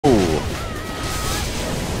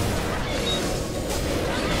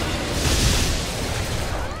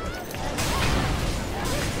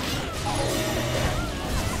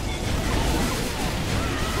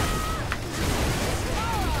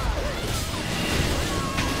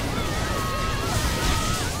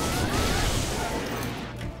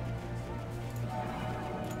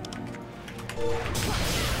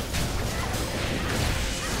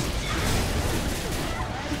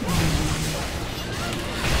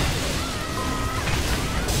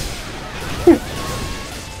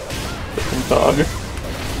dog.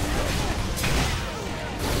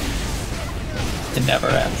 It never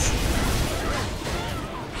ends.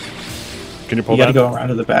 Can you pull You that? gotta go around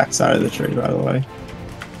to the back side of the tree, by the way.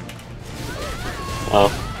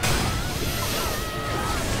 Oh.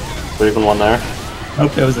 Is there even one there?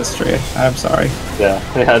 Nope, it was this tree. I'm sorry. Yeah,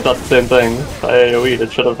 I thought the same thing. By AoE,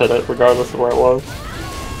 it should have hit it regardless of where it was.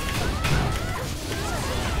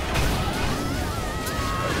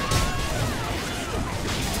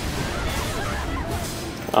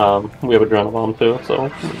 We have a adrenaline bomb too, so we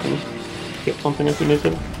can get something if we need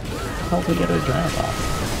to. How to get a adrenaline.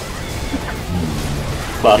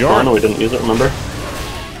 Last one, we didn't use it, remember?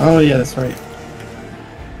 Oh yeah, that's right.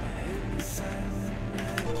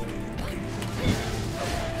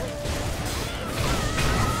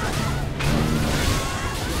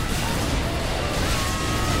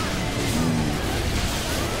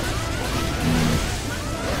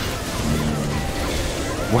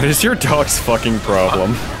 What is your dog's fucking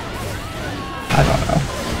problem? I don't know.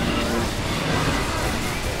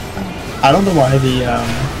 I don't know why the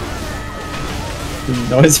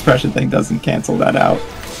noise suppression thing doesn't cancel that out.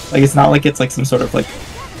 Like, it's not like it's like some sort of like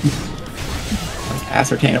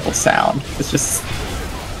ascertainable sound. It's just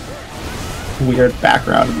weird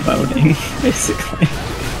background moaning, basically.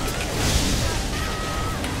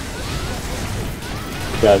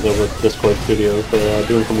 Guys over at Discord Studios, they're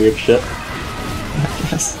doing some weird shit I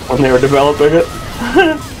guess. when they were developing it.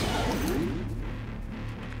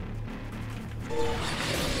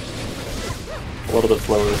 A little bit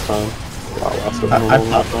slower this time. Wow, last one. I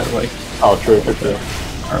popped it like oh, true.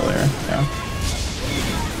 earlier. Yeah.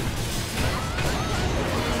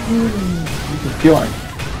 Bjorn.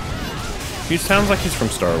 He sounds like he's from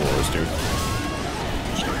Star Wars, dude.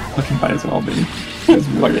 Fucking might as well be. It's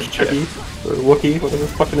Like weird a shit. chicken. Or Wookiee, whatever the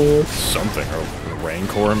fucking name is. Something, or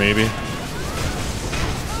Rancor, maybe?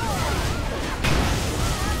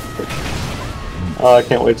 I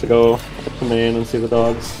can't wait to go up to Maine and see the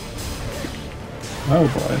dogs. Oh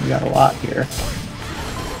boy, we got a lot here.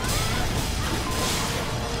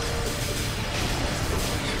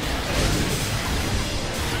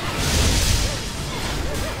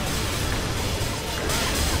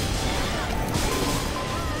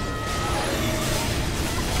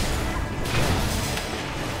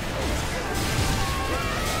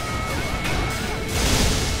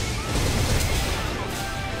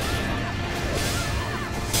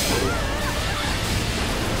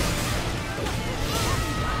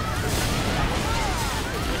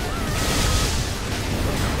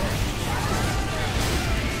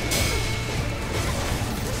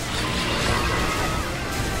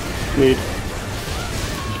 Need.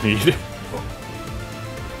 Need.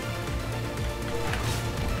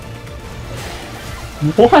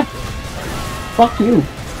 What? Fuck you.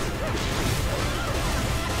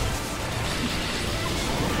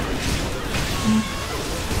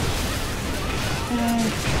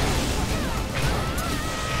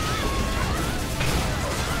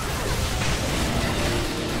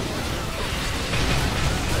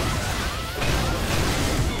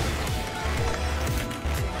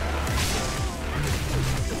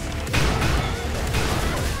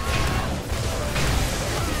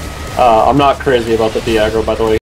 I'm not crazy about the Diagro, by the way.